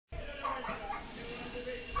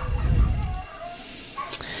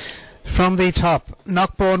From the top,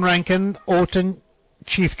 KNOCKBAWN RANKIN, AULTON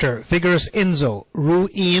CHIFTER, Vigorous ENZO, ROO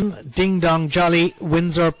IAN, Ding Dong Jolly,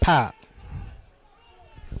 WINDSOR PA.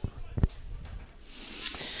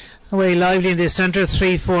 Away lively in the centre,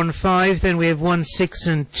 3, 4 and 5. Then we have 1, 6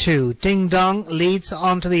 and 2. Ding Dong leads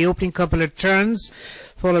on to the opening couple of turns,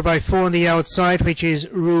 followed by 4 on the outside, which is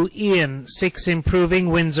ROO IAN. 6 improving,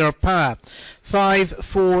 WINDSOR PA. 5,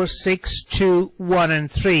 4, 6, 2, 1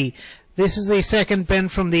 and 3. This is the second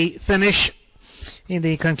bend from the finish in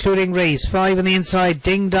the concluding race. 5 on the inside,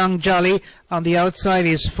 Ding Dong Jolly. On the outside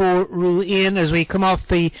is 4, ROO IAN as we come off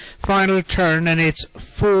the final turn, and it's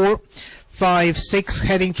 4, 5, 6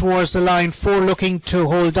 heading towards the line, 4 looking to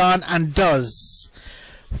hold on and does.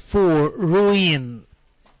 4, ROO IAN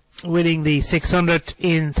winning the 600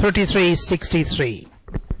 in 33.63.